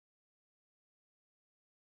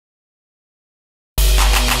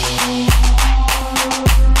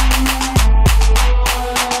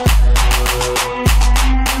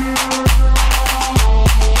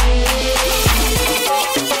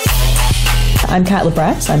I'm Kat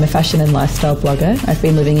Lebrasse. I'm a fashion and lifestyle blogger. I've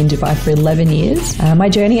been living in Dubai for 11 years. My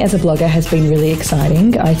journey as a blogger has been really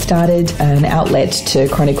exciting. I started an outlet to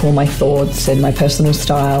chronicle my thoughts and my personal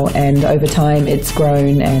style, and over time it's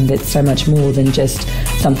grown, and it's so much more than just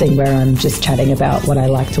something where I'm just chatting about what I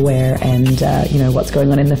like to wear and what's going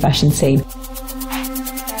on in the fashion scene.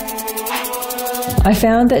 I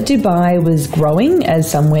found that Dubai was growing as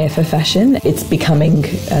somewhere for fashion. It's becoming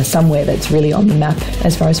somewhere that's really on the map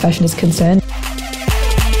as far as fashion is concerned.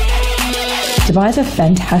 Dubai is a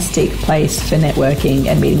fantastic place for networking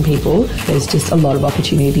and meeting people. There's just a lot of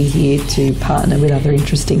opportunity here to partner with other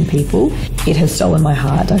interesting people. It has stolen my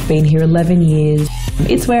heart. I've been here 11 years.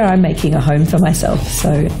 It's where I'm making a home for myself,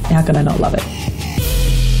 so how can I not love it?